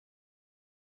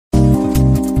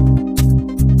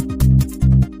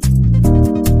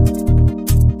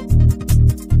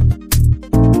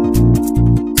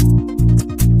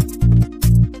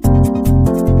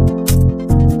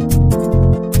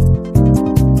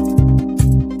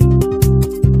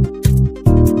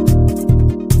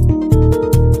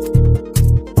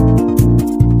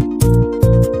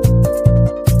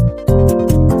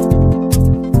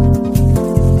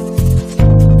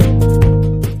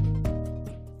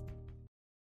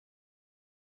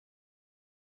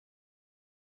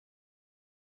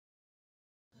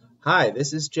Hi,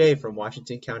 this is Jay from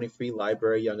Washington County Free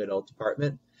Library Young Adult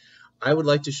Department. I would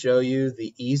like to show you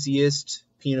the easiest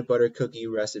peanut butter cookie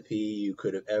recipe you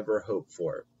could have ever hoped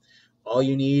for. All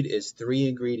you need is 3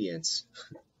 ingredients: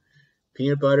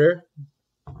 peanut butter,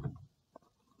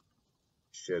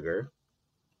 sugar,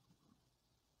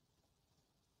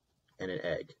 and an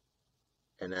egg.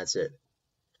 And that's it.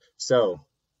 So,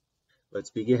 let's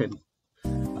begin.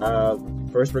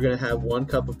 First, we're going to have 1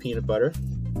 cup of peanut butter.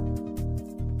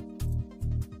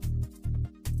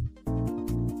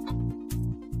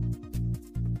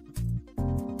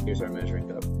 Here's our measuring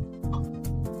cup.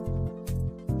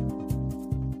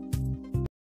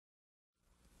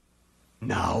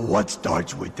 Now what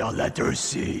starts with the letter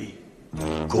C?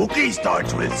 Cookie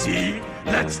starts with C.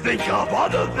 Let's think of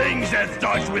other things that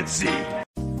starts with C.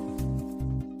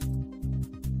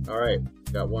 Alright,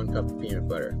 got 1 cup of peanut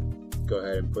butter. Go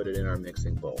ahead and put it in our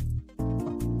mixing bowl.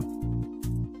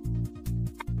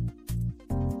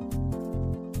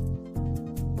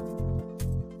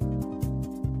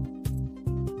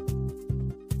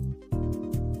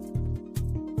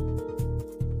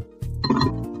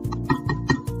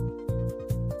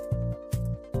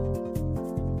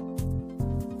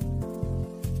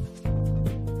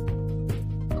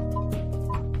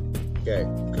 Okay,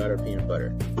 got our peanut butter.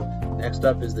 Next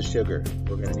up is the sugar.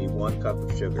 We're going to need 1 cup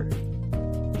of sugar.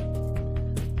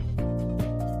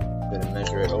 I'm going to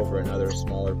measure it over another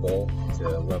smaller bowl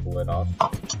to level it off.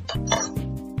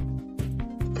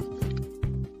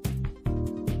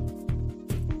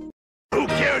 Who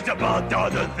cares about the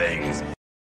other things?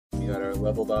 We got our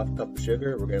leveled off cup of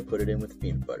sugar. We're going to put it in with the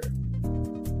peanut butter.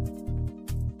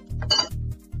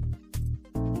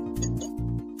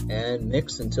 And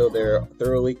mix until they're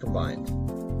thoroughly combined.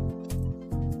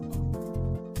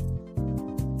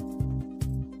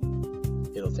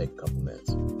 It'll take a couple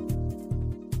minutes.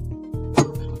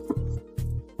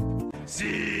 C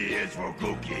is for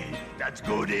cookie, that's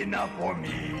good enough for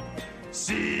me.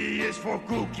 C is for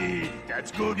cookie,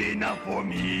 that's good enough for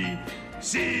me.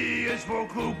 C is for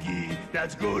cookie,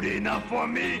 that's good enough for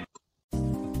me.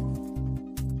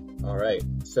 Alright,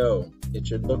 so it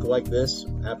should look like this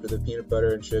after the peanut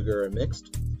butter and sugar are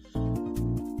mixed.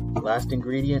 Last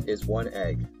ingredient is 1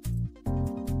 egg.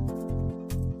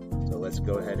 So let's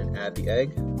go ahead and add the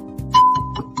egg.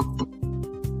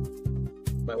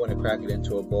 Might want to crack it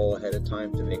into a bowl ahead of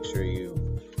time to make sure you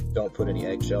don't put any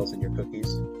eggshells in your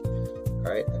cookies.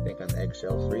 Alright, I think I'm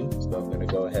eggshell free, so I'm going to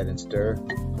go ahead and stir.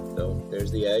 So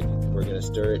there's the egg. We're going to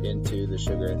stir it into the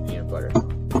sugar and peanut butter.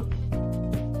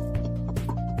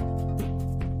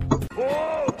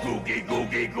 Oh, cookie,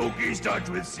 cookie, cookie starts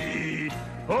with C.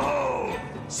 Oh,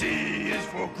 C is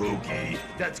for cookie,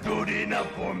 that's good enough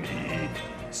for me.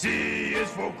 C is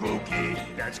for cookie,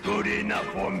 that's good enough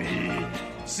for me.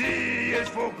 C is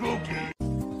for cookie.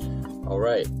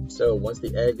 Alright, so once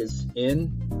the egg is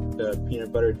in, the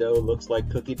peanut butter dough looks like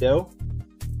cookie dough,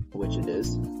 which it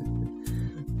is.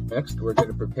 Next, we're going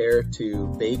to prepare to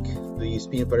bake these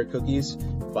peanut butter cookies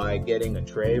by getting a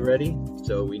tray ready.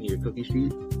 So we need a cookie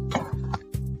sheet.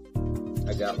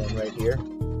 I got one right here.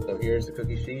 So here's the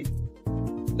cookie sheet.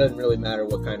 Doesn't really matter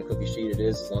what kind of cookie sheet it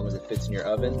is as long as it fits in your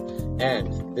oven.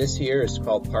 And this here is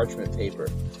called parchment paper.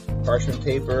 Parchment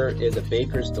paper is a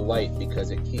baker's delight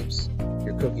because it keeps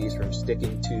your cookies from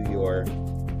sticking to your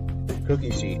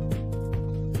cookie sheet.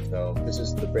 So this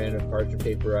is the brand of parchment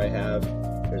paper I have.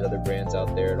 There's other brands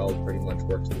out there. It all pretty much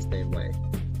works the same way.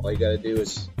 All you gotta do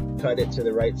is cut it to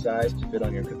the right size to fit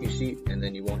on your cookie sheet, and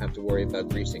then you won't have to worry about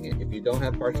greasing it. If you don't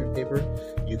have parchment paper,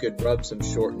 you could rub some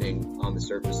shortening on the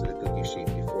surface of the cookie sheet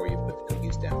before you put the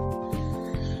cookies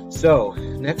down. So,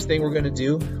 next thing we're gonna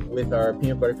do with our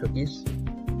peanut butter cookies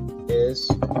is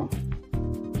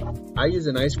I use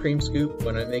an ice cream scoop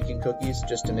when I'm making cookies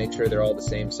just to make sure they're all the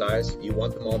same size. You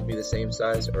want them all to be the same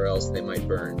size or else they might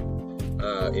burn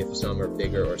if some are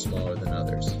bigger or smaller than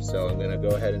others. So I'm going to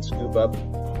go ahead and scoop up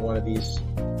one of these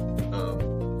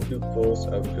scoopfuls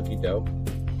of cookie dough,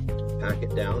 pack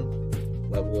it down,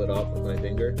 level it off with my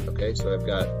finger. Okay, so I've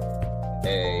got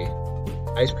a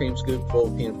ice cream scoop full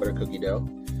of peanut butter cookie dough.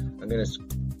 I'm going to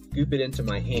scoop it into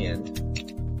my hand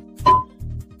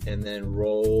and then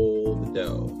roll the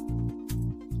dough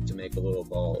to make a little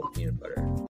ball of peanut butter.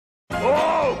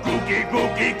 Oh, cookie,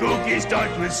 cookie, cookie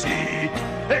starts with C.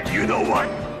 Hey, you know what?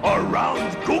 A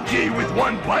round cookie with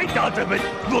 1 bite out of it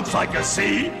looks like a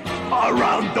C. A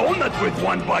round donut with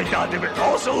 1 bite out of it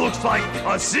also looks like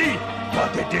a C.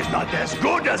 But it is not as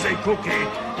good as a cookie.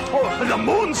 Oh, the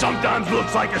moon sometimes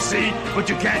looks like a C, but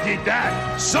you can't eat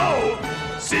that. So,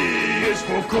 C is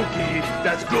for cookie,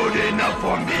 that's good enough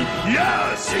for me.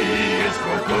 Yeah, C is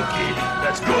for cookie,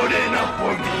 that's good enough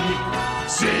for me.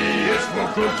 C is for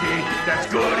cookie, that's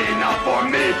good enough for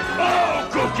me. Oh,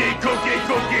 cookie, cookie,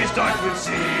 cookie starts with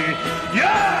C.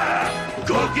 Yeah!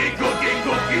 Cookie, cookie,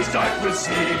 cookie starts with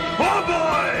C. Oh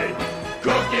boy!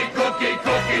 Cookie, cookie,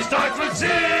 cookie starts with C.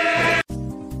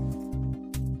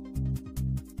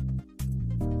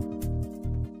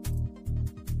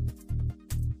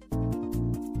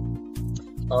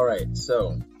 Alright,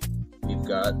 so we've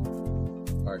got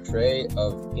our tray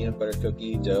of peanut butter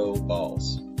cookie dough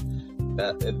balls.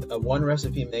 One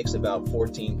recipe makes about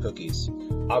 14 cookies.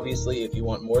 Obviously, if you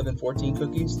want more than 14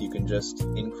 cookies, you can just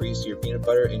increase your peanut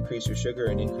butter, increase your sugar,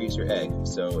 and increase your egg.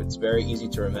 So it's very easy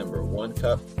to remember. 1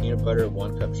 cup peanut butter,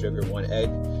 1 cup sugar, 1 egg.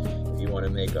 If you want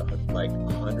to make like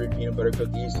 100 peanut butter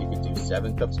cookies, you could do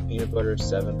 7 cups of peanut butter,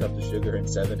 7 cups of sugar, and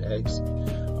 7 eggs,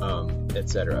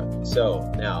 etc. So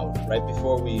now, right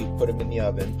before we put them in the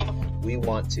oven, we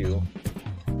want to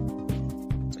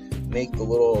make the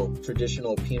little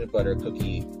traditional peanut butter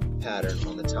cookie pattern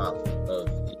on the top of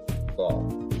the ball.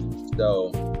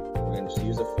 So we're going to just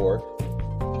use a fork,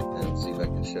 and let's see if I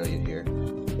can show you here.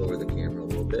 Lower the camera a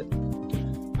little bit.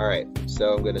 Alright,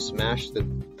 so I'm going to smash the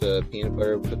peanut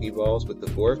butter cookie balls with the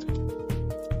fork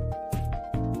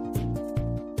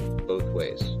both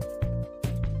ways.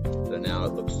 So now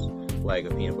it looks like a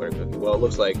peanut butter cookie. Well, it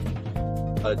looks like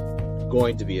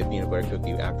going to be a peanut butter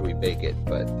cookie after we bake it,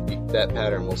 but that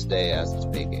pattern will stay as it's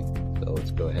baking. So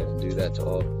let's go ahead and do that to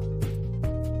all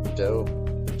dough.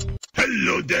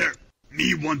 Hello there.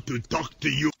 Me want to talk to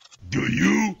you. Do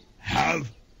you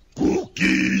have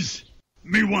cookies?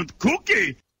 Me want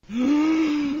cookie.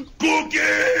 Cookie!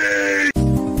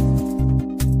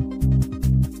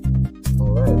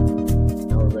 Alright,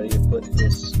 now we're ready to put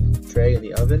this tray in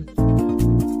the oven.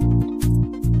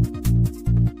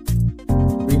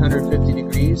 350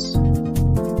 degrees,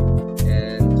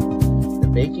 and the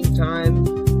baking time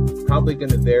probably going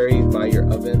to vary by your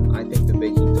oven. I think the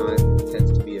baking time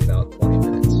tends to be about 20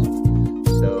 minutes.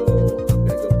 So I'm going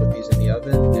to go put these in the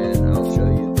oven, and I'll show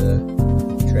you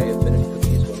the tray of finished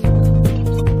cookies when we're done.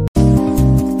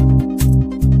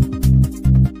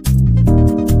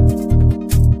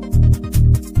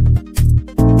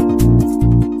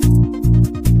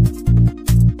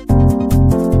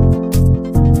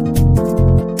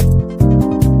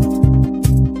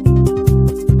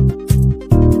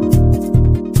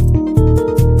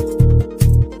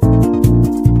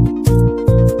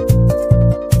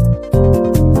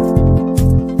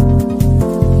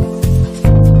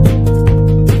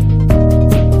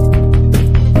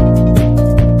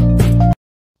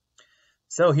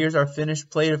 So here's our finished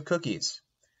plate of cookies.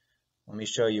 Let me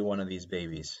show you one of these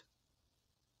babies.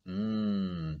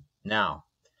 Now,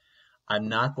 I'm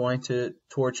not going to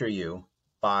torture you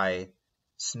by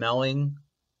smelling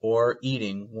or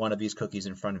eating one of these cookies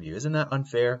in front of you. Isn't that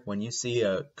unfair? When you see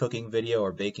a cooking video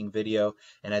or baking video,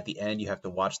 and at the end you have to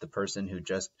watch the person who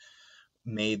just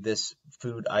made this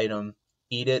food item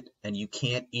eat it, and you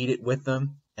can't eat it with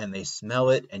them, and they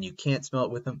smell it, and you can't smell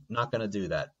it with them. I'm not going to do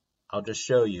that. I'll just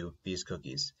show you these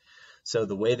cookies. So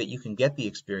the way that you can get the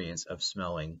experience of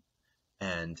smelling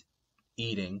and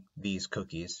eating these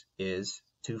cookies is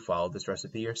to follow this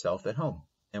recipe yourself at home.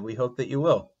 And we hope that you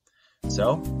will.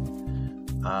 So,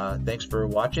 thanks for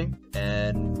watching,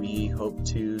 and we hope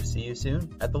to see you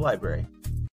soon at the library.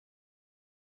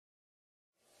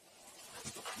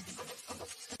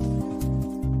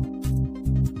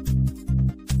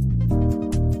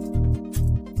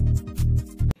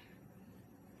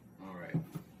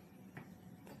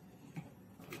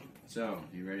 So,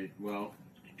 you ready? Well,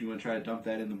 do you want to try to dump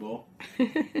that in the bowl?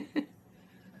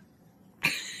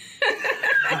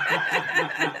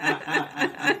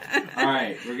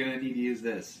 Alright, we're going to need to use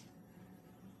this.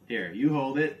 Here, you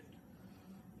hold it.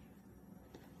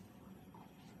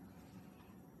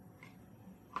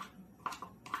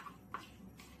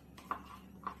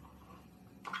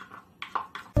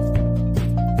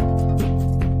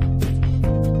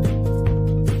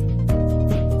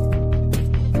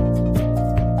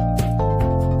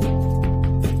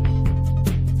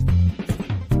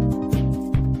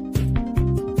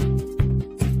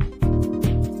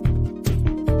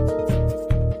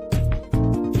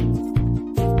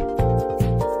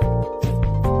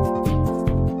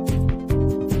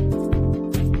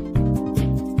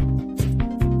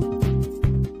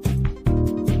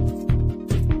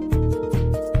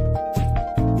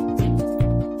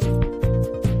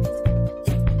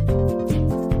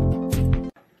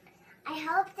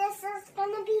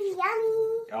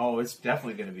 Oh, it's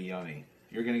definitely going to be yummy.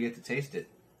 You're going to get to taste it.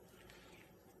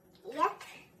 Yep.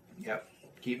 Yep.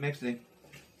 Keep mixing.